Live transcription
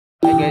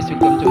guys,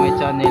 welcome to my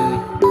channel.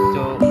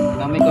 So,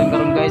 nami ko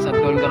karon guys at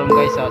karon karon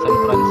guys sa San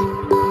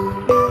Francisco.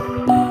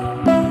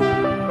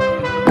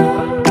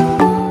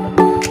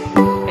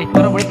 Eh,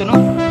 para ba ito no?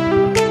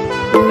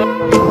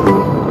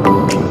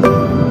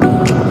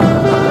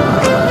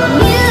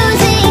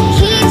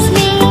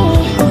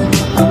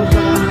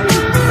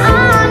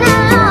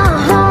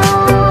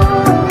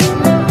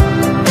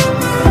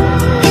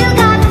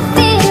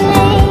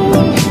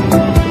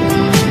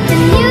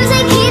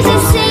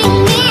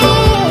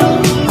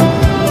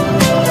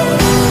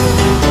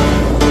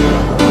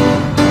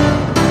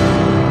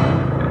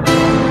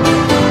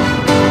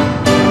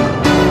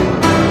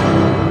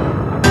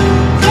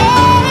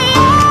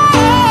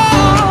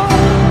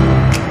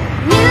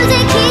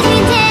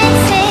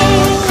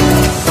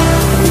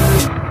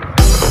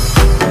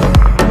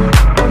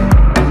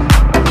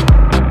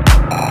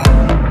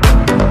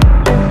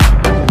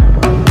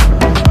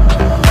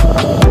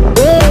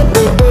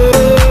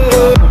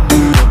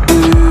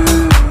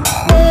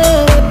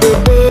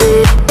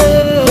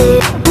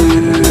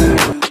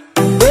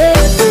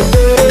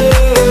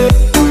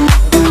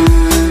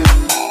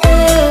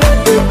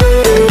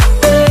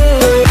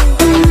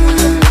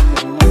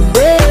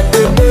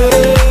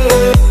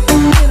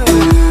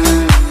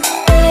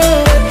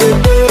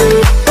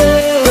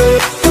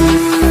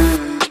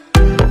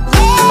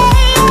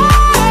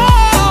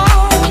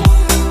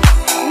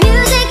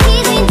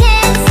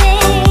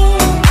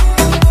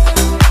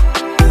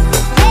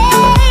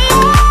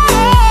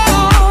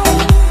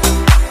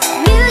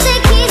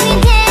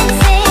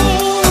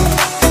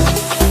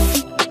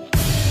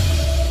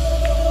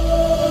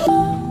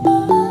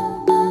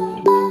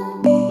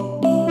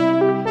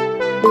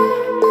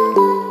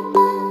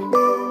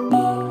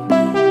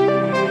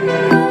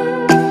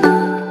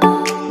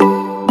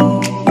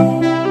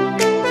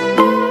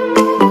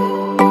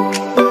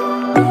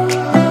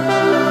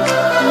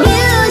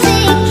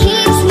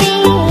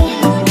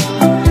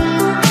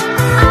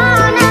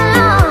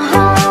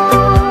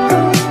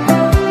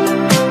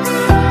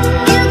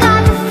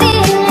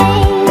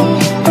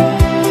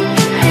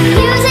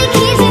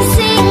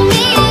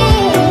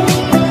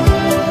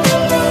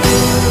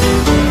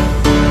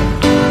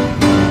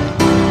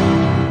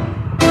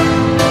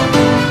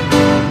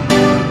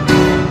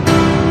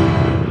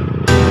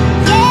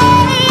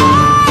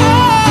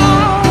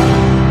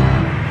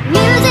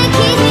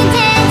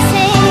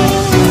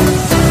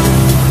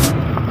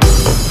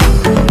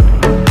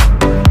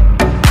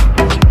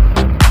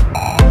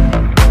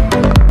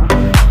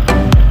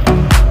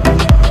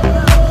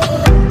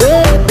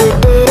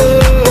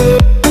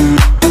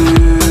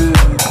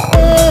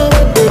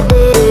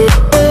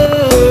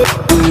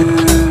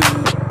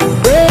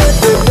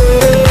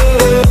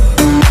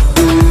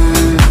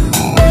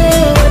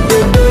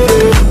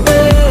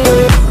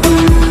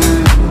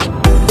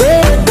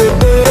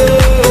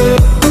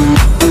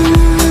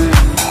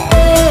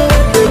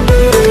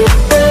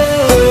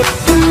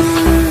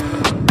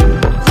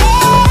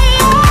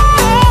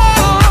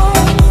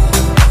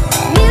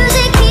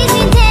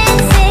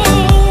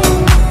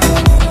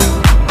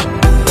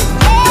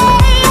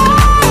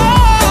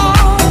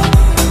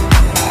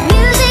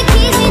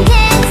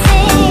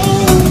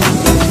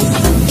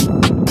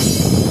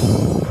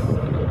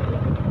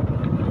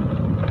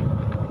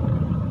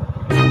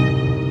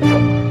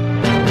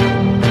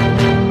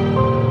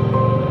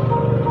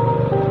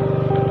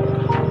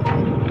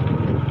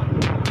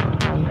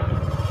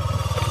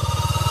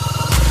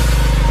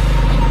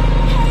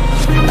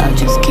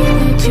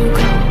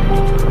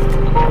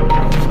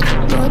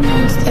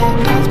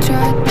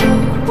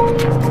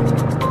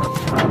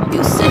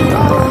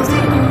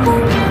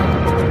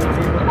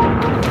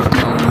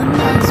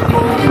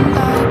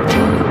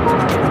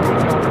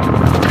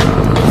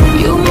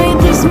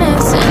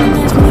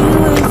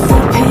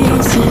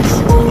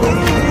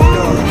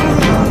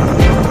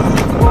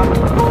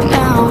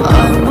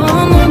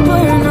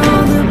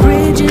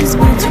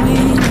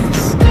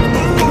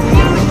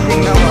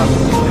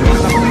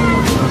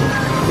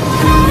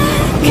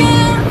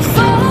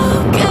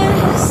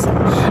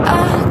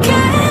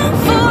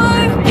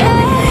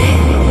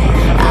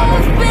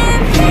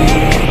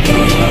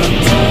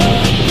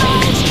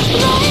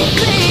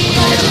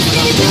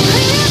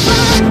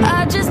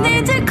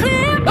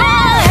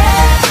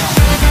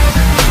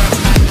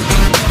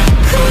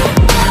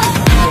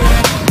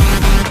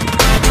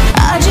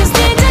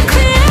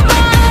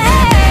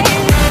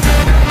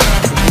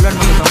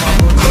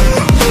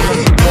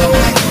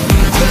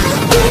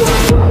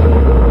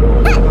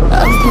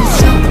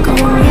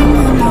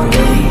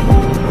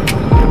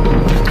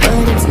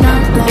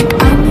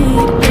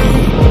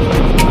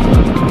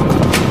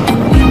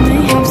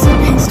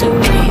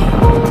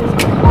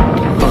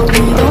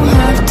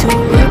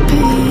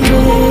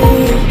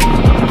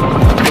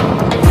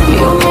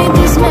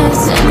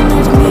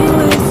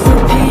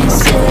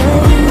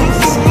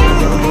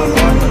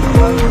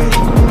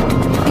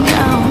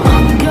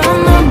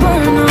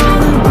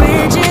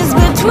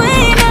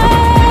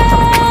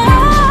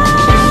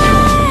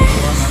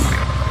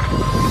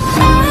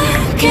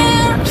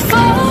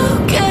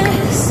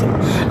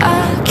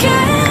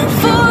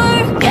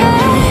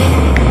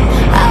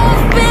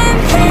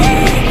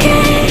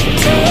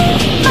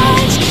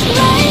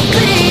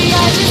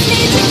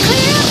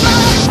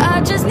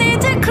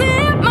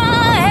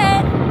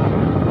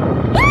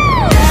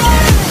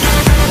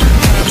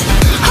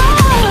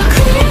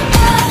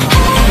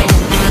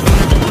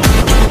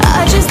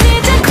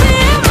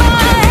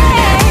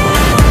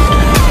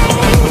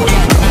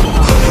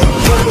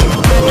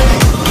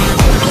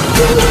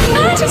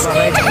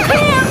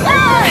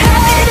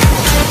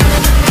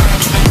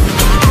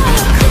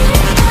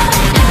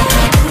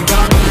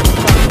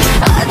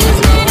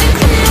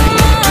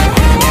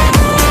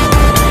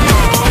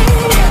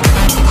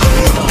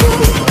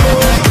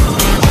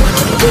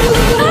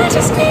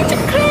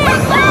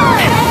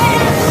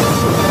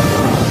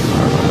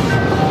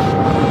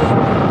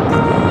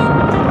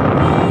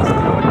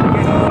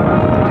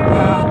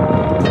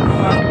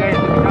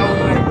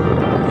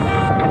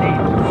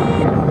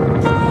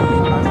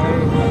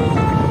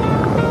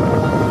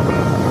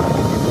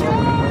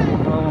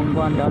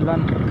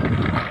 Honey,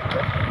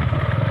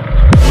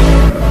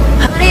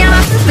 I'm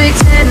a perfect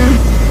 10.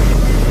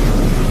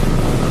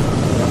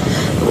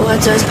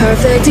 What does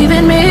perfect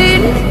even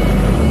mean?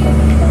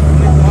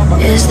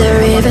 Is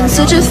there even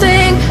such a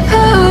thing?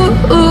 Oh,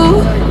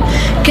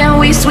 can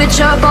we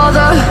switch up all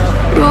the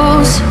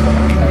rules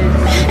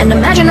and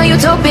imagine a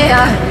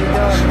utopia?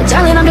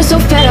 Darling, I'm just so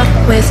fed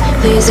up with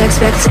these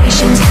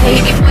expectations.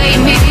 They weigh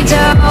me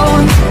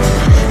down.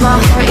 My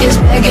heart is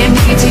begging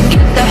me to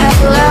get the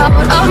hell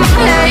out of my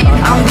head.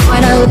 I'm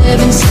gonna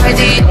live inside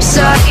the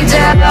upside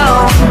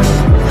down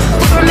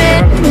for a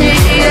minute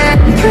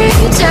and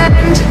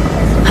pretend.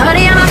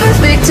 Honey, I'm a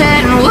perfect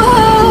 10.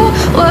 Whoa,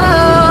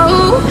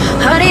 whoa.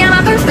 Honey, I'm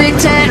a perfect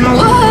 10.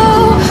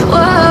 Whoa,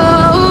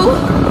 whoa.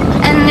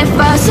 And if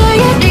I say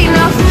it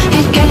enough,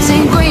 it gets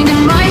ingrained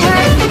in my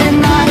head,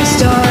 and I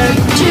start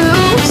to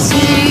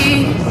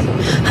see.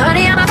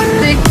 Honey, I'm a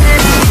perfect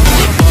 10.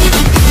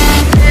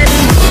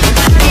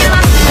 Honey, I'm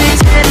a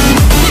perfect 10.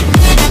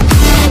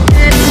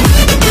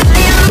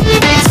 Honey, I'm a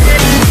perfect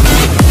 10.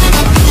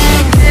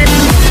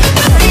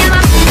 Honey, I'm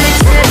a perfect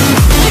 10.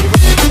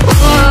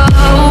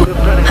 Whoa.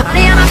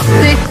 Honey, I'm a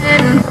perfect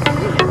 10.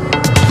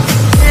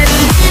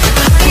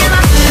 Honey, I'm a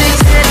perfect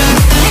 10.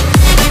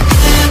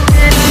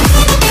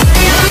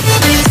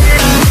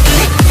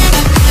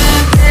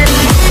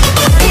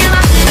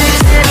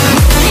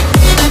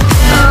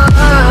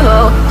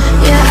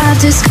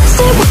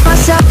 Disgusted with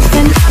myself,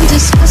 and I'm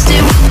disgusted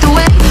with the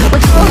way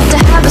we're told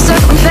to have a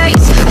certain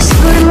face. I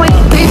stood and wait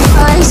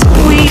because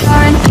we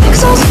aren't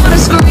pixels on a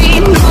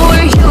screen. No,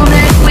 we're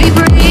human, we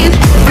breathe.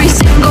 Every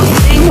single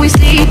thing we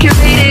see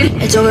curated.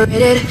 It's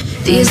overrated.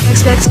 These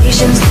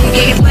expectations, they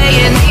keep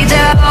weighing me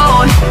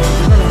down.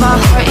 My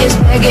heart is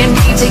begging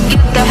me to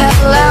get the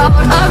hell out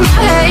of my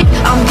head.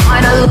 I'm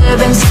gonna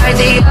live inside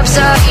the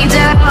upside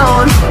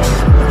down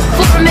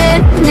for a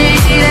minute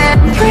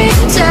and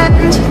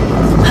pretend.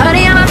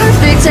 Honey, I'm a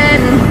perfect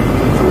 10.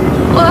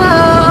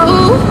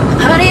 Whoa.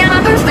 Honey, I'm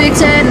a perfect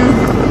 10.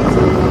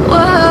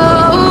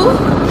 Whoa.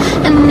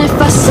 And if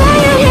I say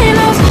it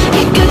enough,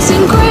 it gets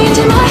ingrained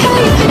in my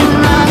head,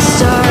 and I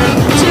start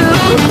to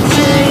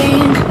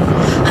think.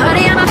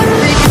 Honey, I'm a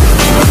perfect 10.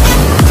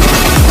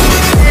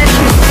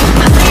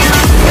 Honey, I'm a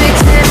perfect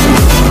 10.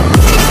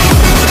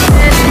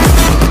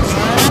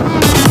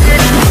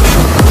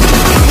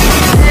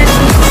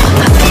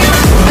 Honey, I'm a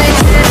perfect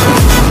 10.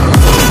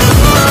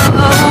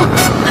 Whoa.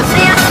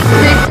 Honey, I'm a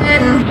perfect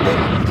 10.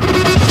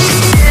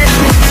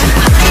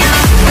 Honey, I'm a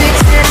perfect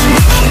 10.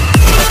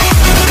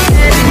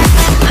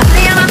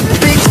 Honey, I'm a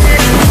perfect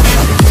 10.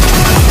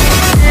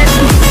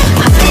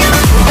 Honey, I'm a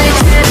perfect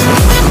 10.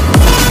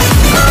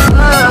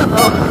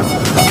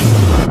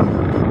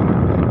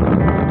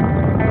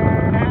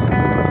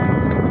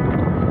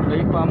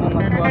 Lagi pa mo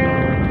matuan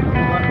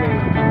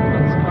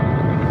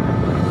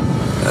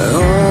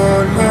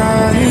On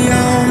my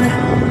own,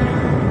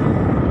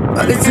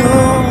 but I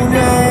don't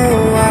know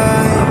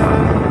why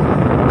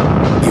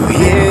you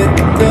hit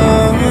the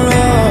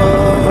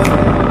road,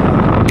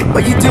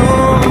 but you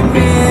don't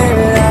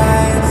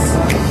realize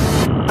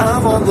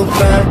I won't look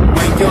back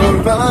when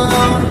you're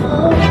around.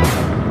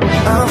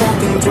 I won't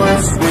think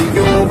twice when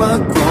you're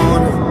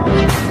gone.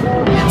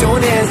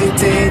 Don't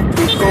hesitate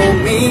to call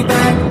me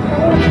back,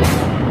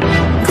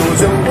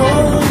 'cause I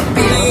won't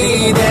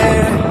be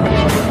there.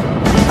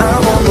 I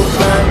won't look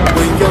back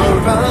when you're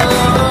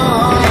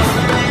around.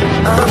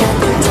 I won't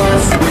think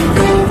twice when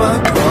you're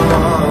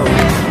gone.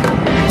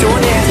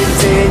 Don't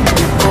hesitate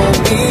to call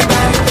me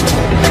back,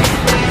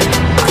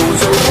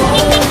 'cause I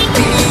won't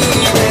be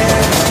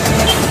there.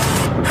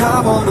 I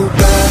won't look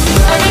back.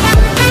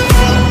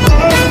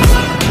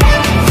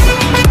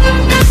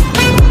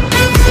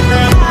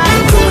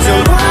 'Cause I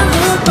won't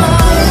look back.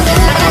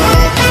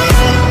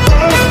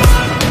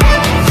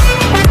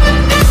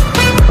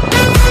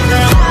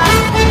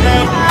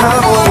 I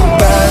won't look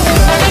back.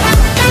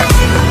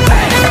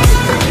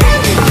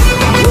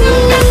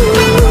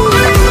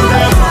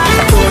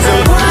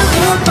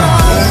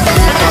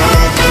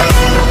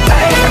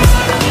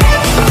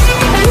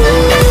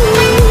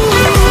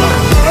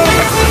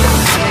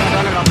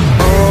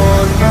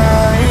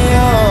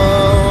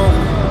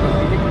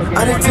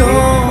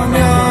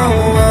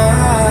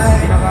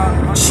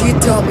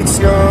 It's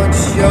not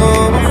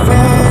your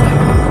fault,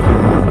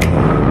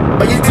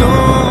 but you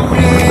don't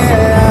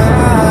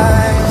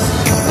realize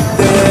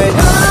that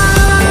I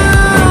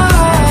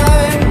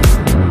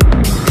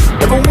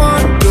never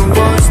wonder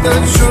what's the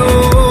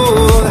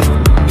truth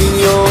in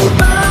your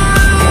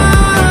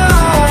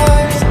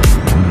eyes.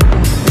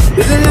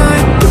 There's a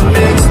light that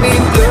makes me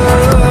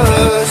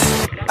blush.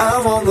 I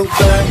won't look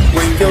back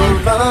when you're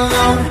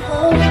around.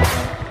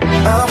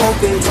 I won't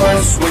think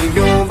twice when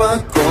you're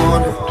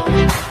gone.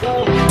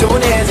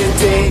 Don't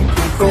hesitate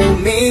to call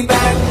me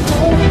back,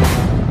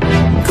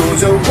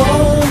 'cause I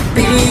won't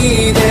be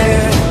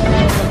there.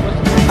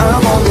 I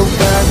won't look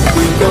back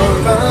when you're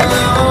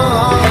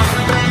around.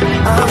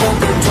 I won't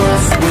think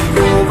twice when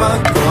you're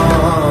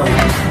gone.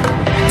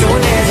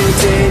 Don't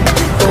hesitate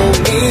to call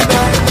me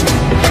back,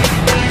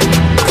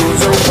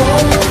 'cause I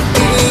won't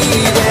be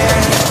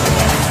there.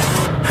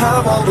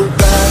 of all the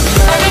bad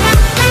men.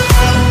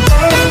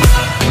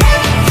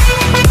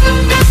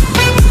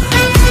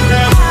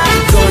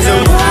 Cause I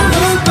wanna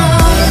cause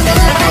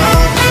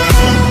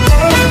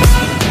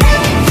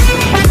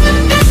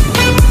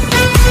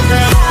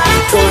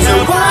I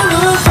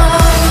wanna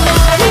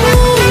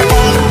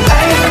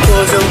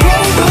cause I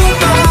wanna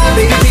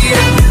baby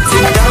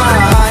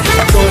tonight.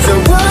 Cause I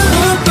wanna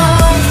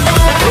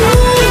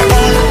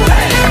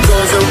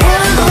cause I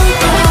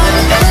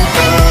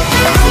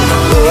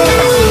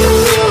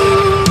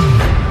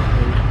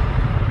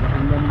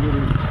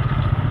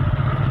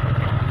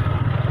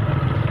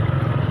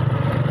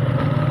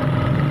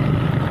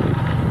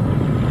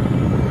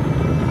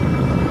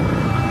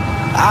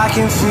I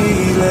can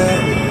feel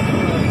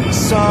it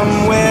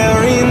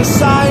somewhere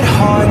inside,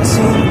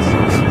 haunting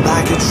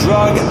like a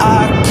drug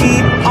I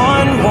keep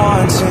on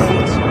wanting.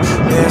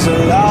 There's a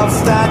love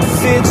that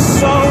fits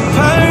so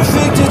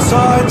perfect, it's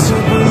hard to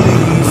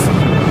believe.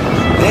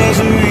 There's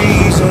a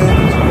reason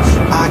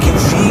I can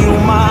feel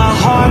my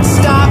heart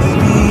stop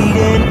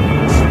beating,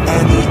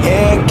 and the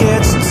air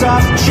gets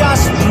tough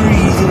just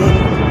breathing.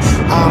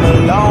 I'm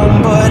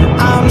alone but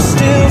I'm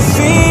still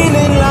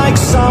feeling like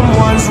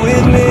someone's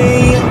with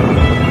me.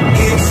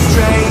 It's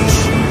strange,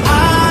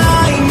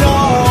 I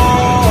know,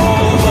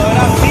 but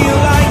I feel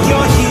like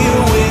you're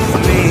here with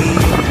me,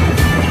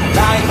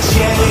 like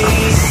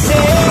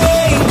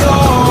chasing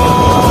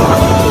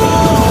ghosts.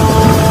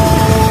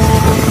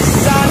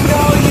 I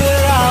know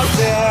you're out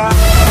there.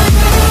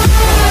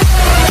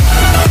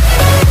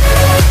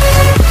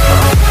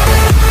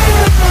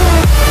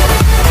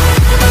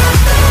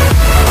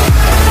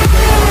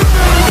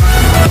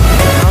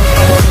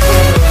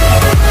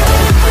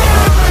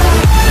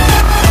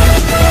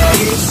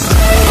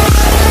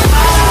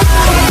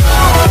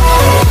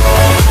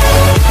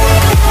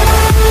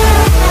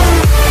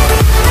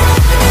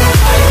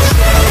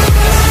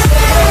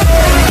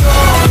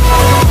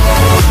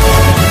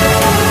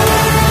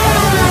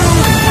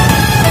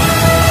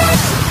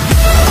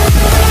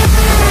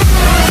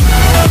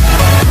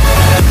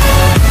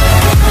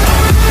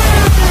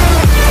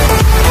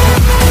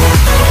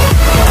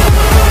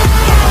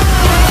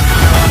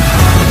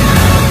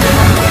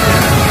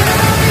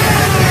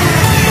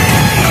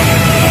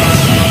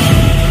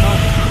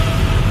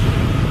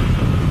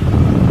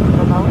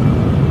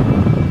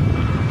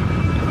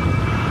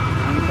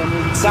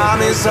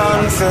 Time is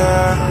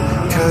unfair,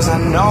 cause I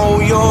know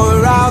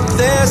you're out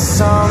there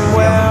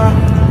somewhere,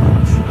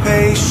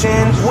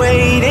 patient,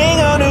 waiting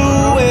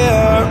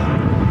unaware,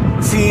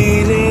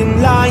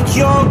 feeling like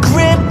your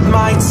grip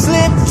might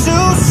slip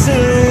too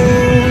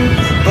soon.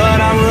 But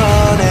I'm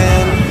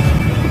running,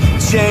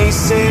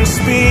 chasing,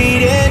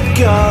 speeding,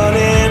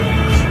 gunning.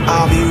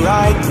 I'll be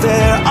right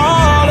there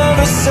all of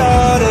a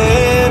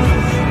sudden.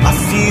 I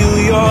feel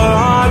your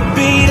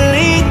heartbeat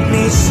lead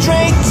me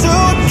straight to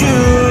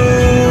you.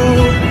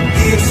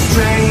 It's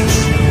strange,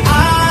 I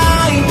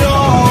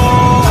know,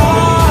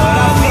 but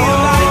I feel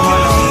like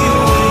you're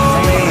here with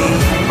me,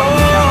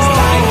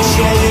 like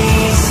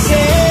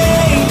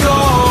chasing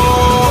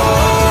ghosts.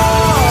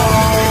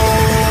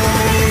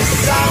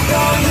 I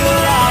know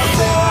you're out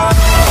there.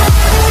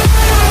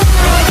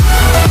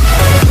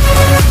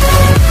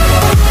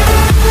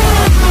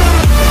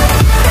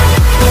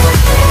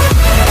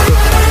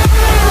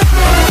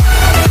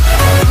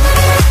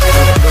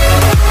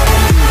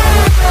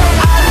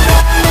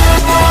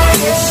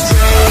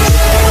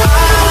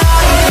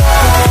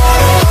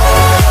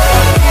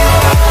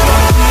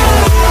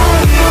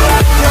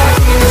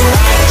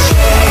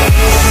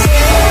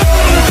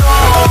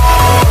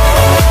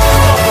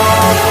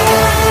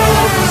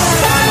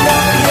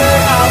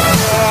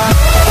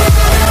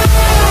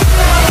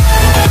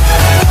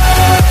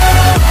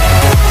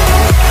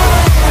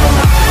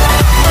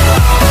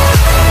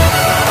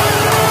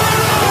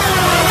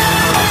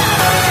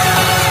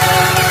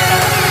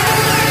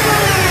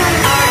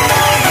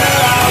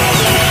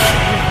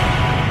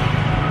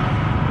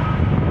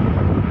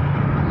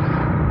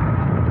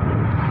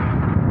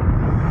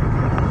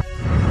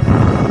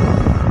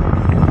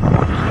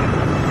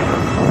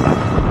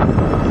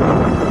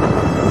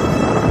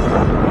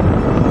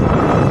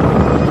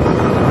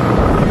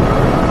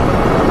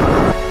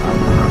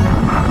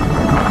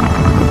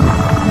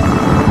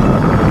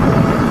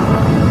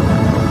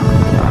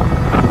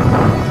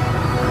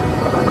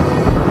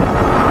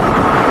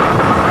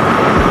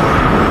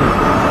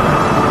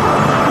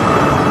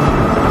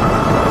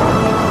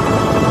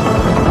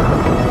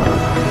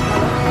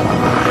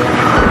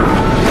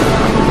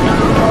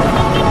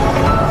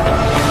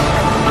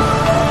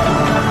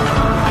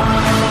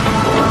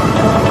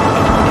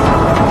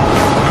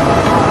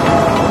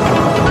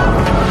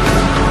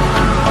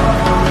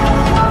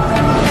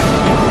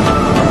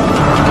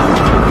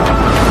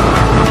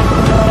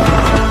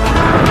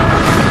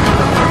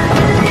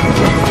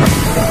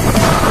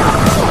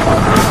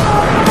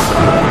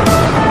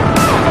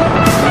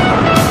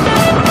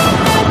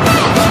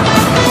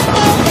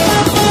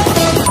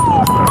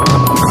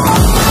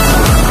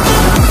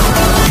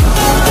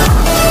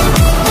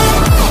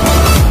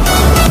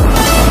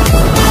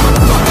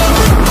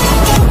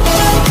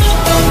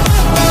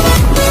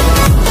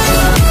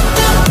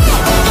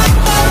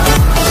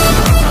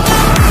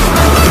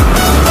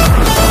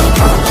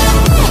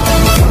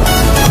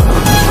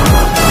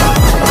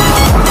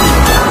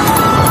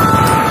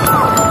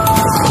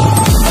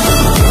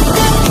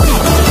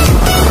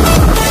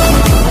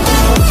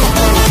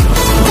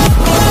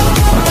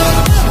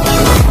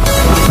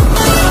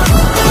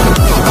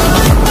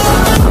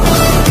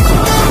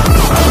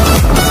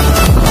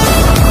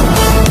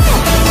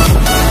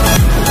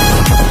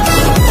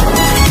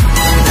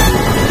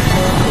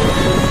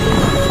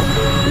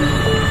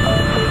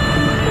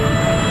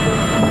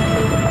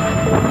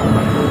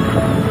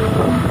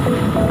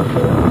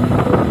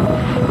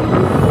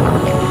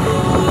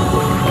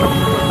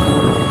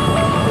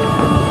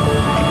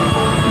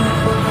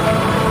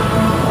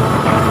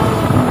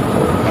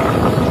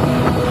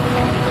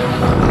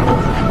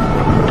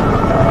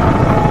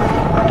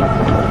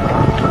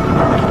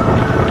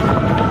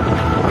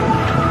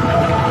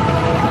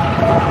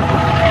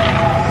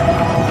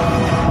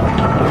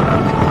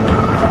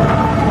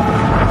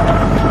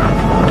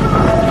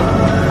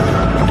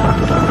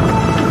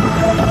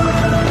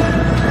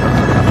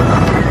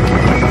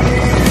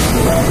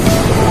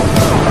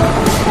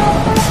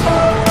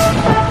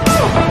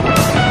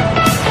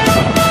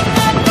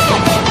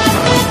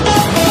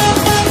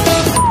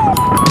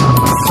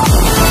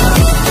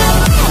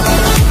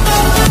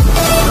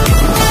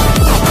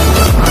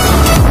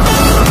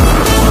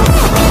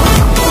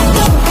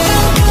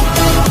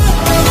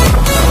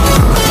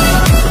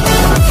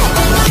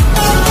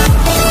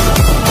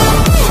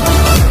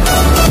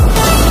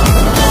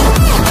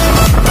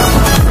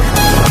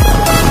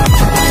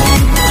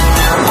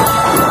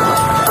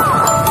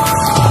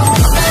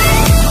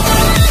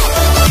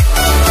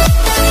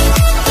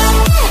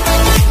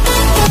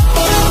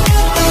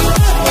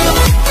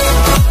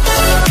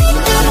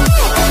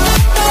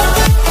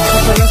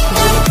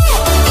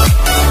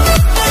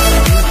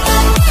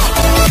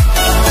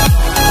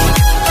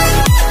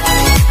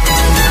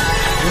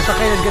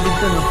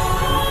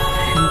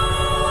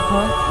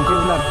 Mungkin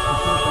lang.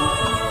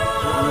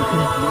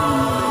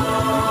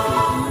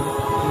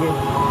 Yes.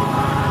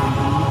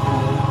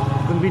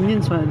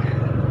 Convenience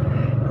man.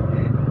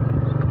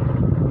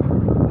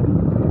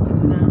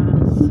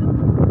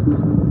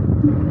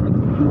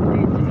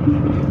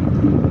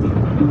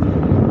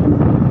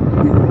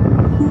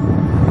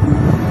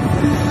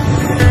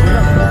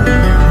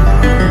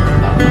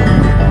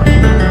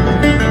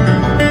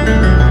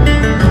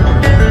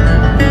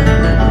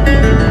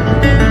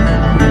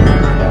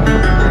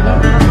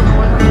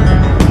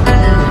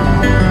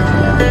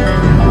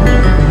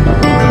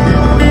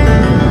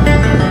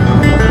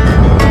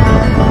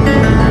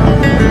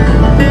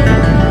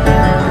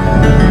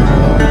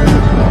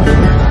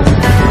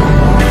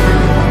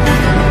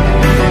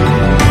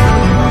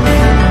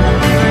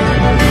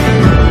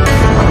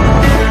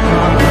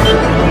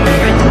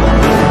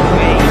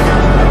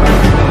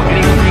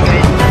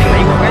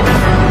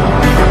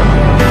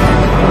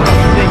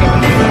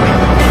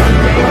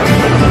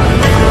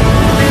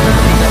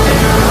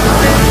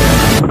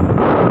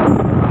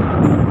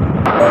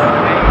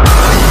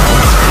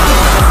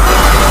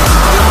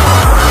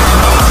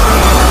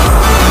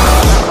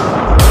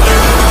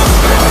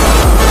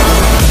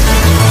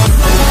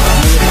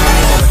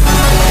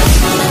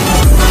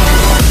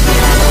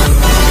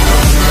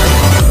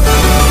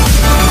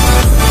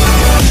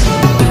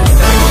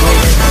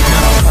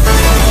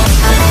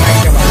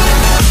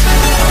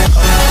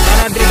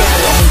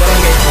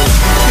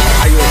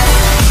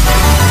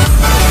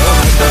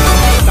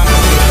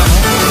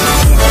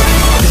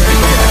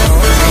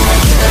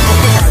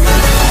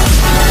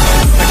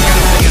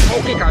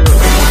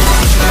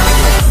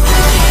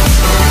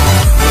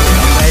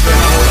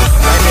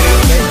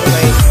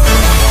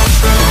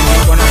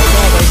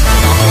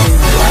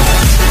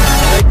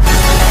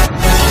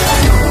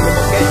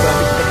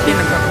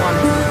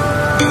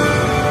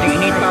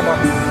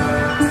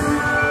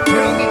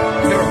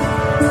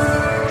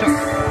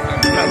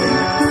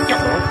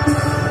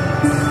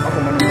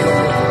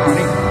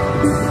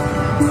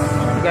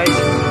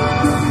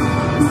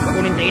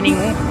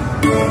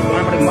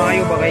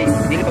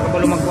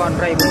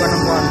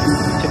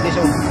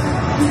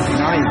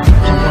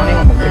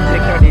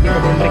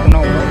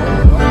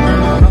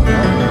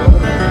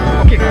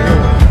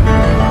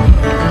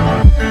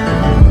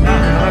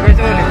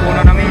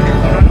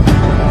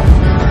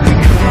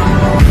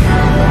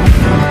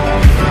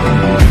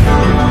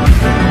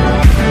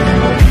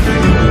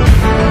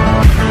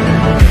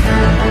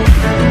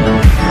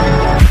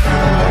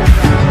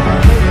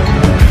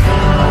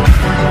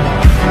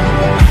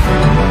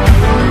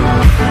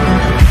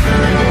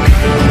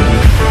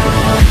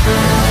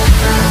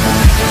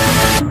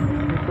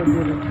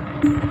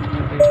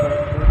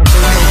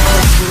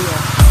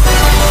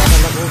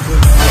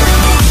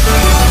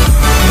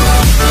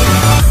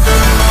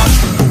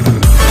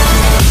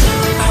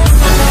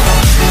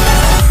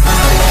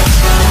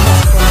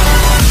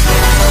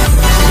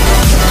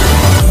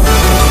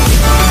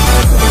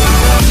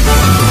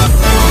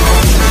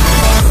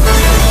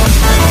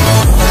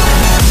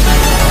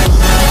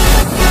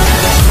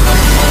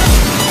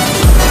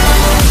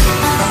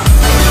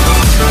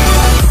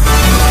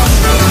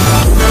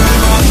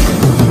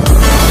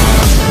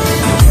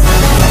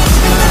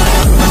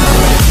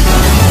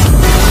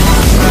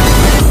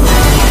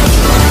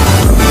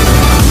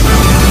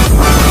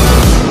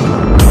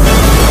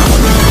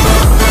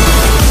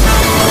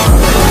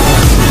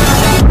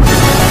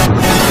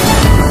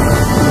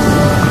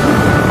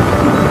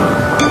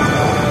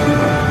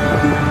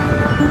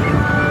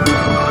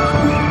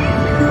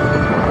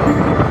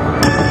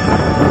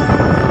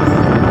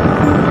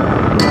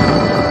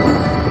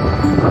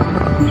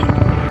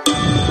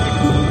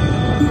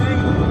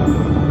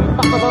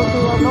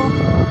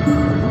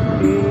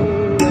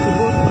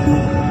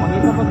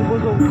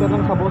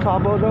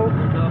 sabaw daw.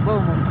 Sabaw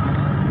mo.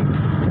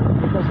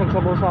 Ito sa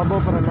sabaw-sabaw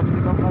para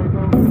lamig ang kayo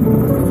daw.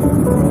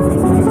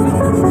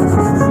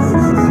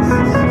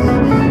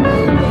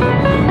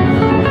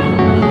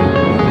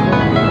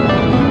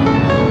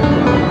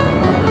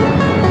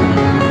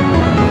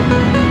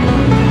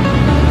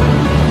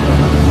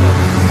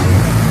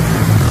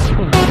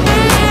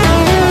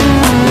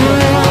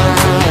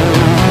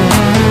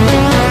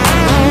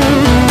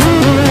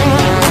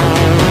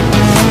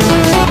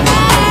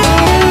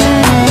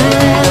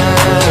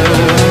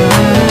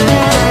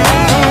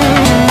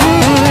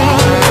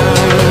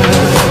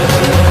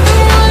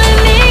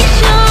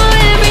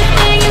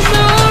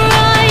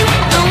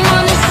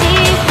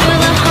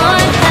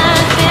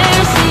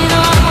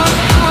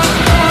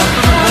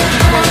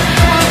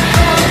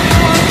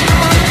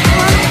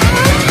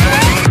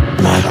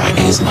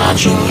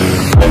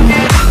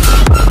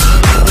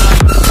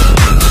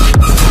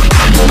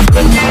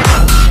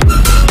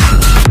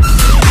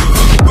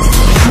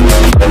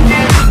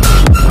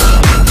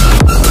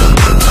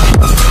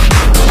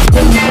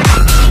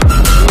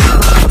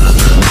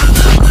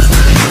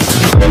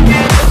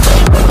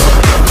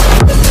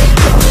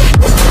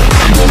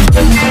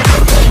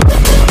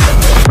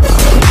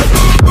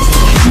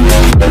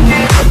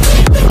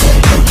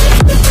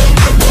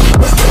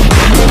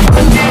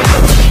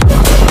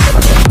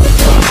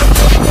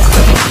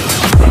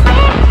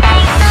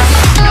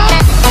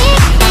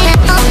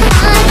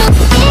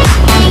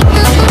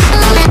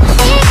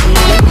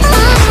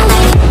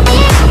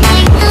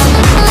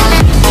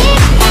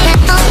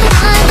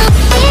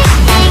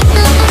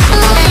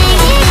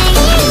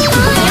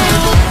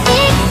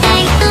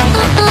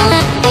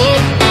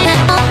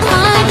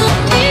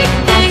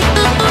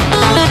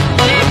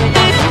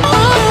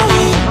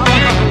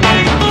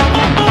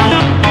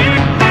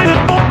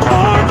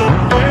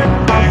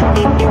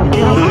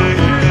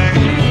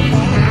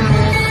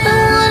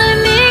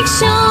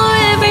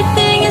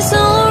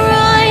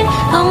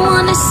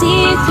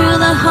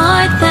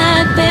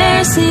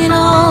 seen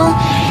all.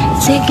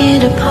 Take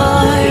it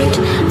apart,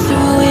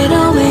 throw it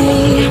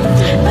away,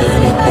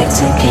 put it back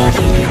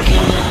together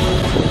again.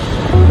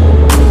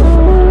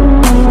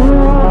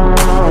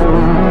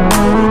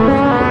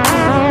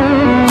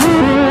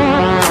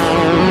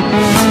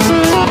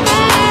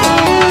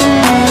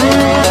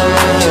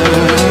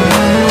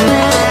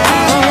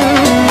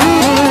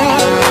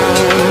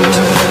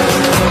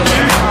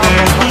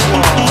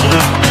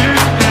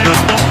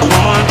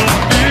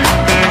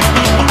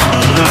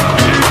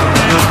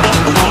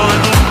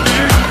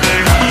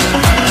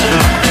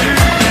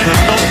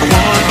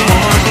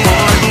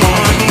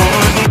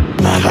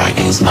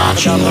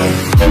 Modular.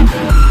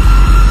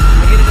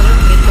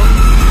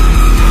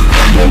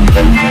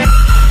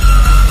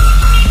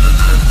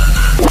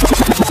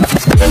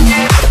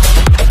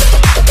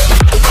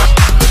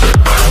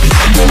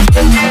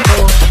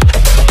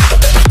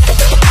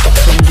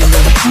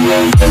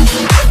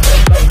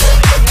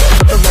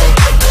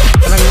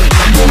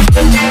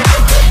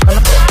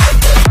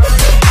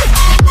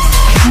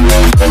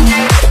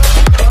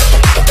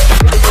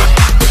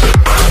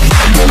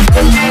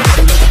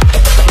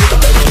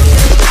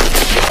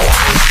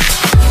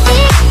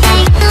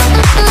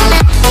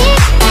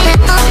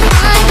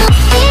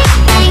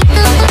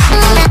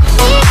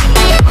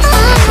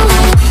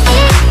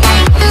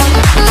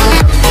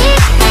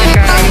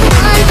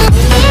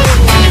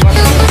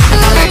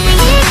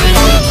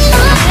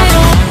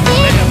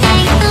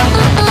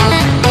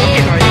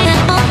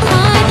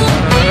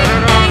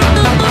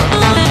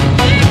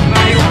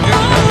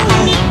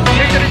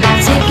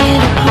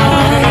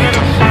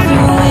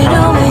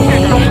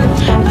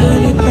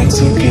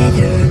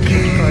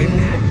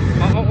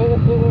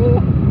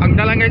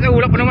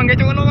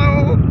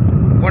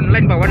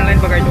 Online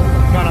ba guys?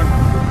 Parang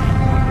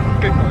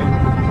okay.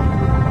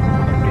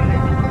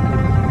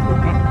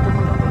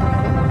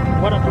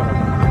 Wala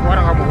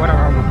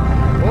kamu.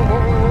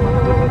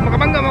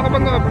 Makabangga.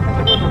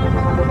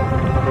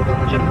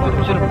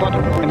 Sirpat.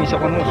 Kanisa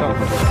ko mo sa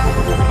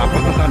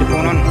apat na tali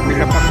punan,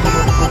 bilapak.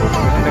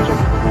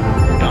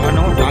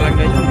 Jalan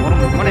guys.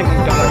 Mana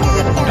yung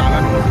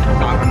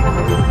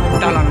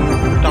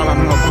jalan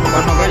mo.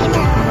 Ano guys?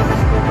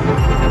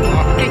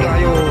 Okay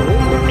kayo.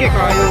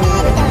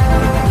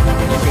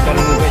 Kita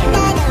nunggu guys.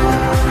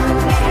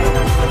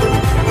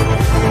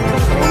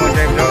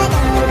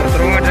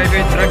 Terus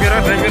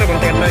driver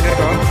bantuin driver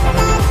kau.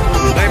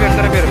 Driver.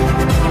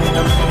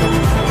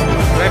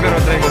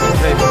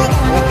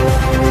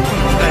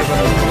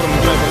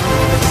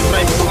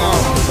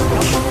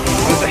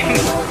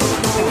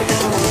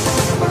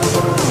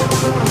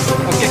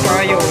 Oke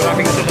kayo,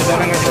 grabe nga sa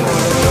dalang guys.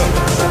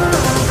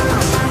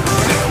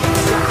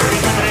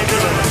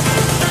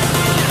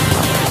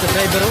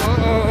 Driver.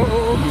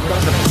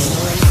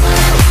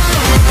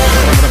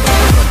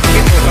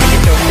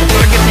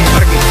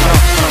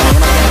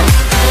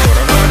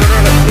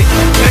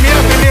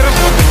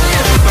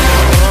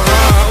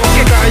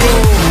 Oke kayo.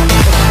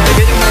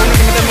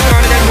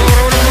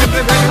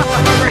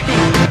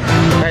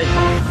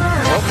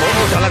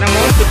 Jalan yang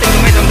mau puting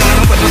mai jam jalan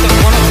apa tuh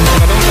kono.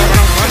 Kadang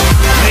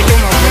itu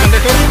mau jalan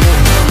deh tuh.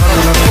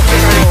 Oke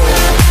kayo.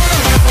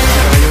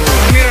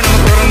 Mira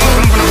nama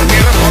orang pernah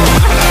mira.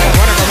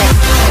 Mana kamu?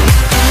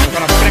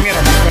 Bukan apa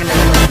mira.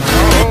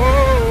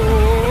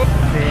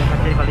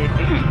 Mati kali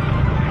itu.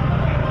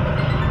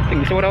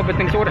 Tinggi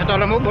suara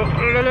dalam mo.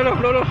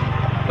 Lo.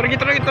 Pergi.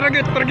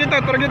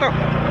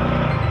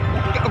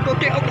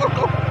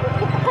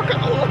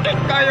 Oke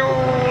kayo.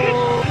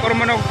 Orang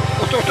mana?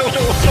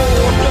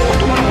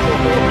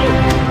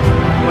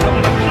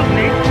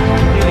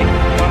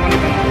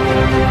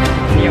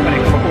 Ini apa nih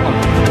kebakuan?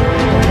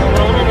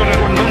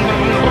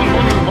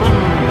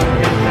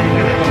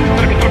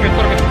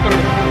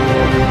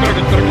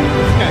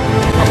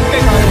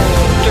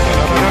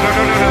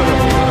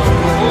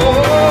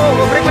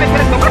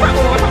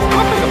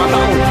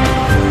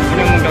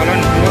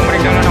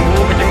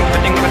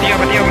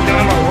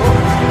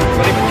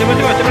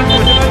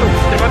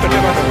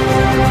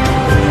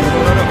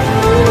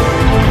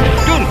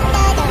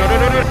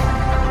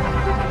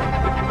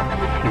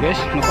 Guys,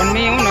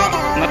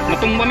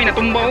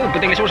 natumba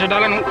puting sa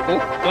dalan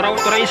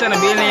tora isa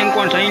nabili na yung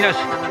kuan sa ilas.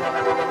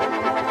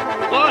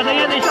 Sa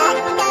ilas isa.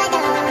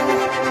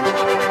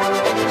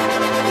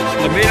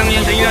 Nabili lang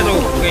yan sa ilas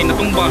okay,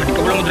 natumba, di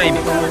ka mo drive.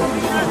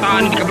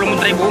 Di ka mo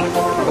drive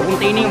bagong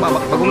tini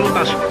bagong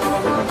lutas.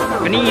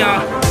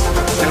 Kaniya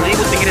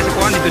nag-ikot tingin sa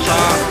kuan dito sa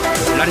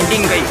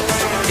landing kay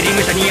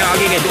diri sa niya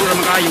agi kay dura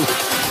makayo.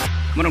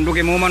 Manong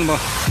duke mo man ba?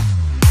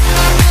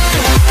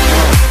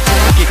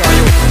 Okay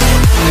kayo.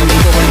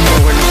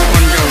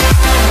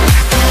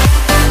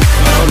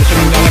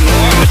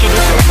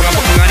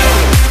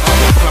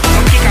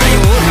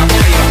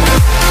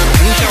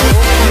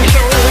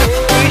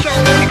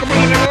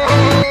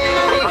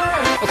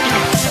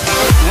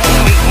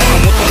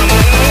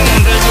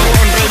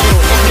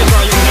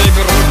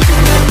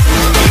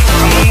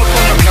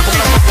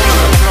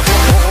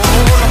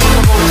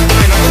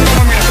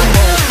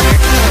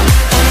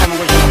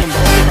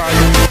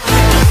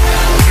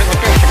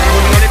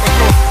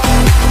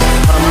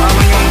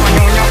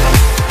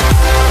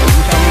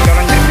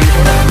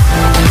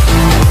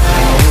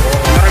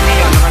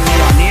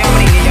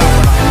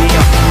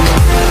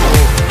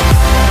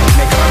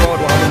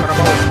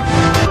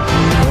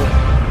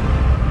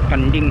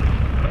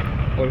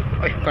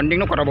 landing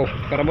no karabo.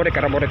 Karabo.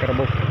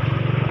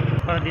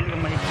 Dili ka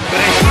mahigit.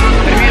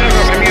 Primero.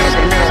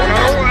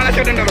 Wala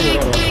siya din dalawa.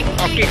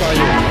 Okay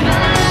kayo.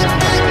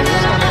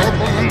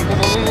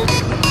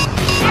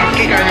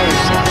 Okay kayo.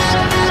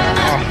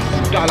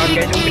 Jalan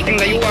guys, yung piting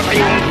layo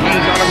kayo.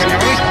 Ang jalan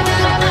ganyan.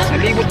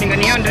 Nalibot ni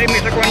ganyan. Dari may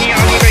sakuha niya.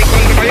 Ang ikay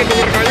kung kayo,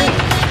 lugar kayo.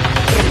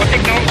 Pero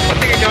patig ang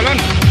jalan.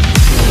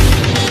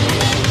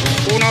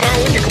 Una raw,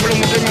 di ka belum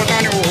muntay mo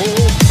tani.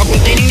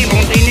 Bagong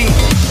training.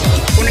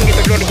 Kunin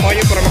kita keluar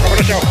dumayo para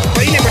makabala siya.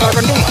 Ini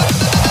berakan dong.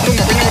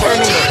 Makanya berakan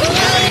dong.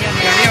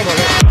 Yan ba?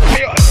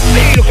 Ayo,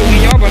 ilok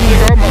niya ba?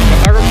 Sige,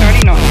 matagag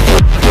tani na.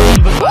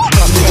 Baso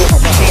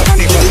mo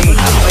tani.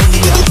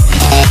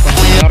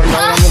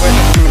 Naramdaman mo kayo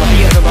na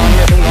matiya sa bahan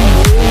niya itong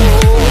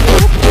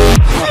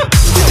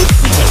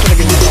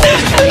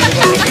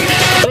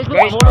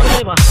guys,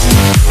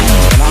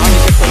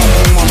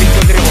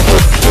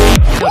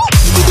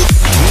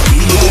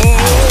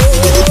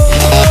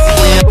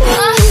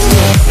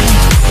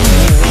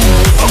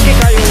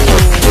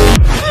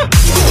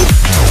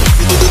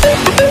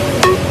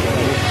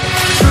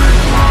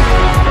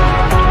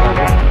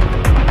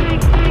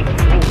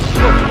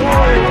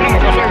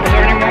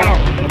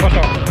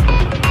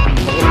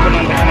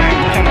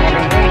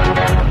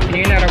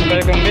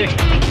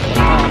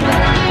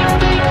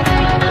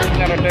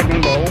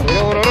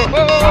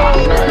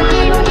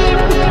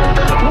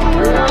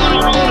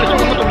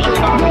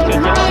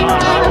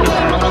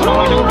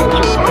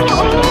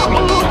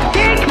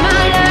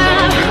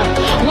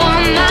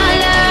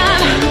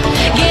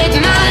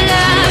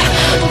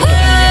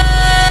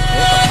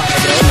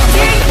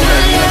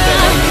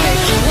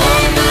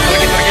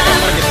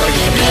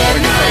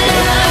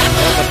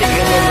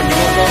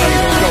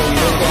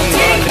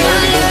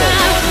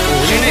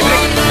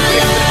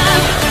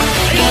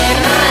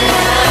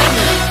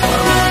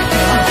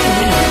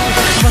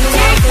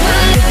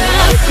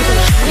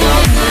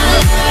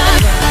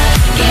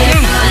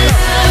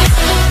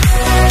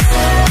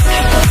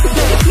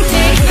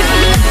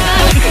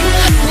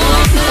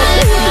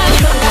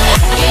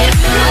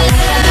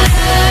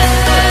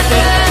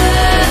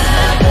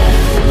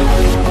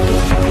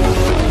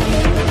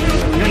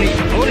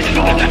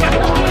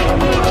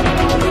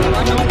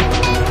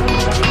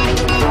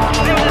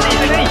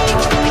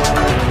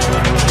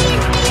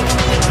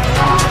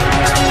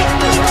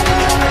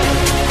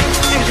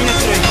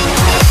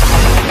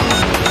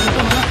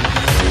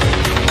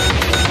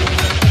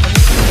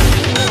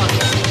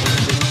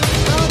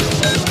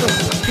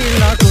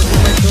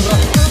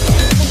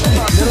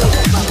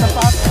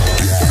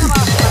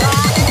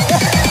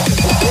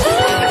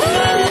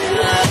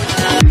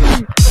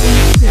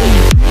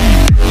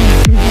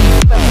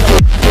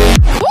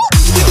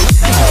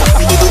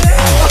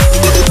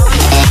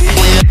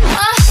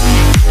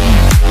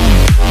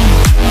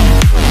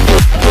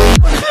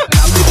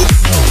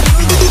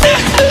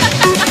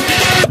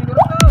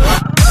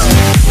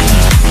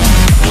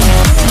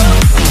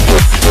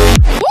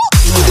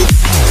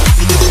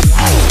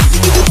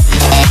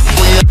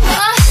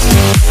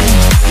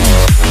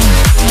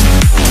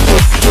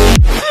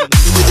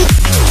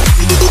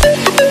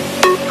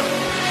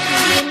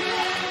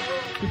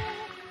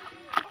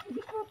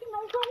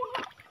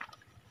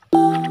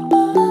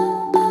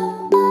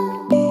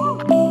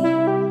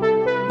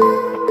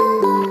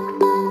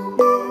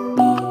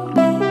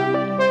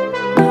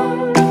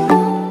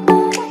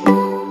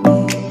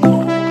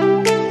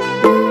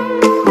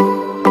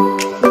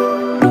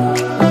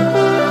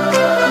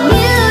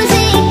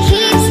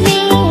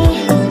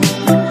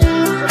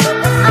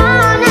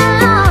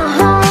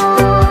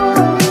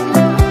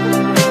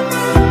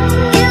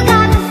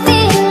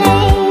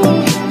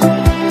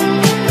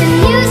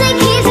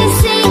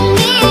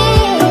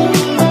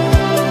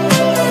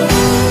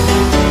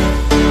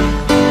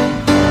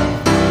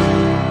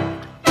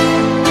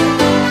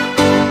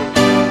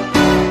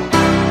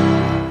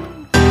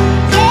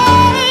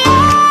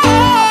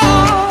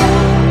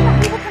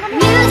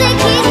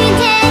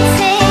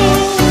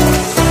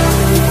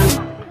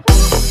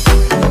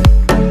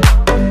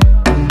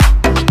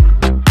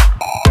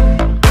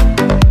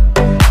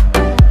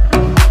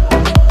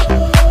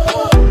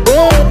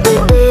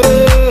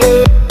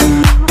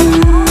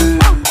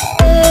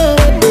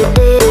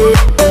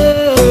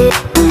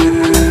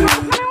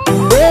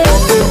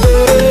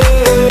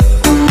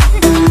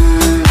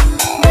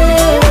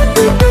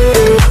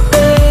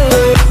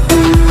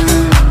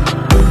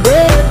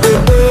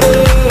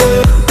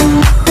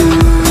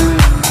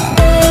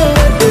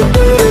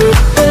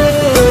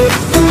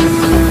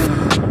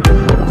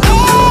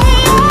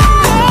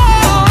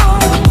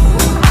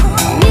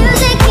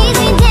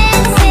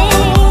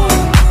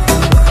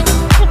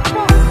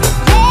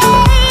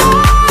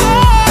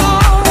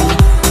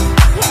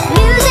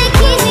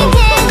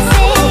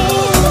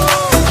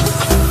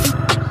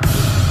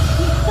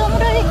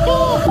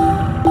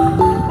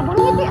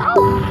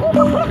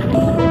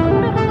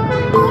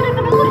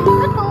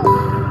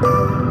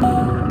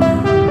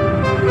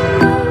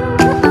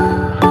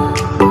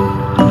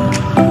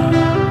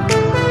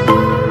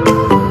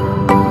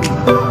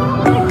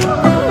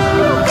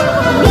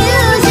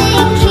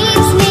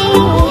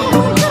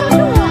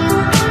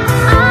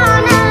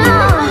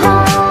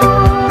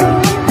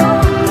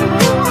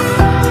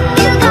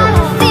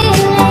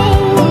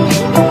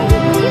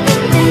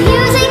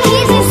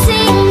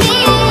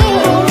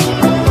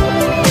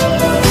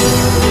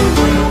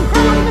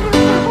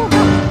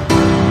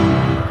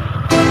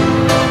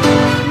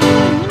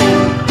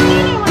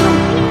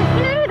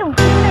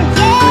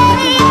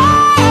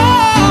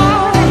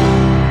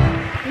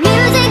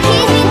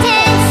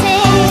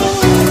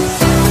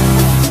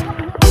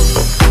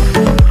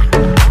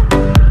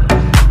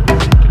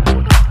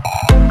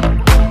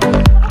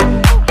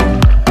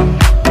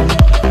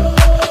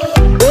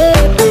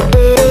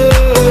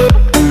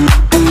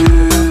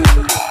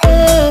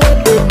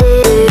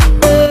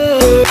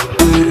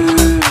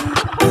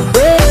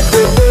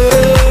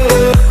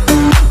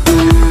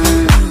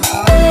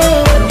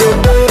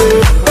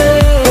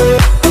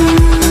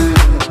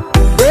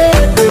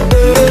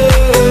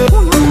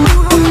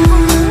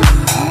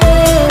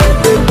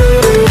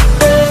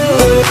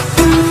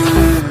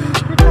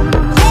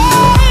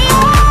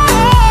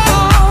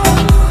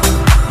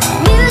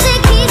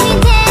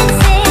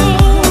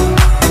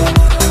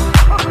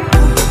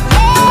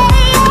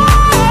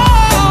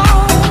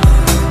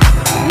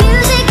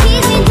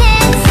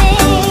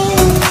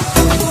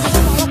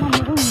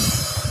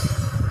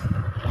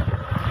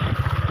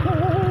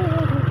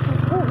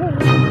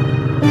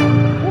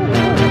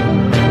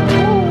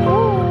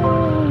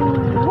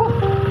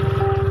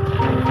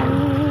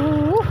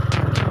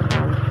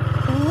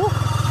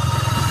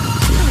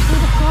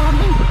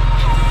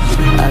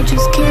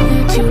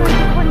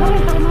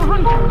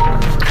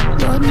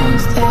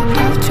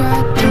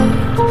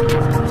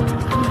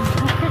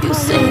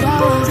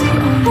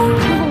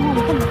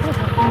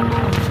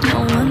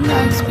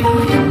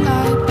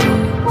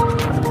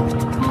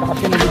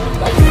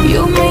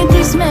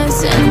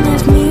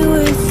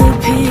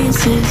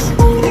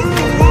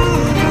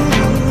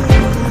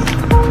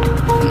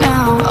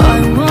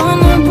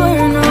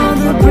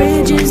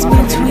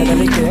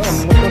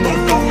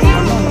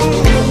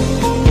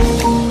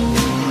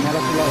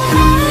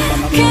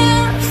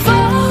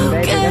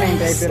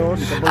 pero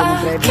di ka ba I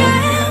mag-drive?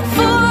 can't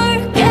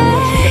forget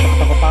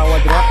Ako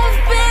pawad ra.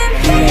 I've been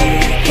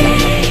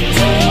thinking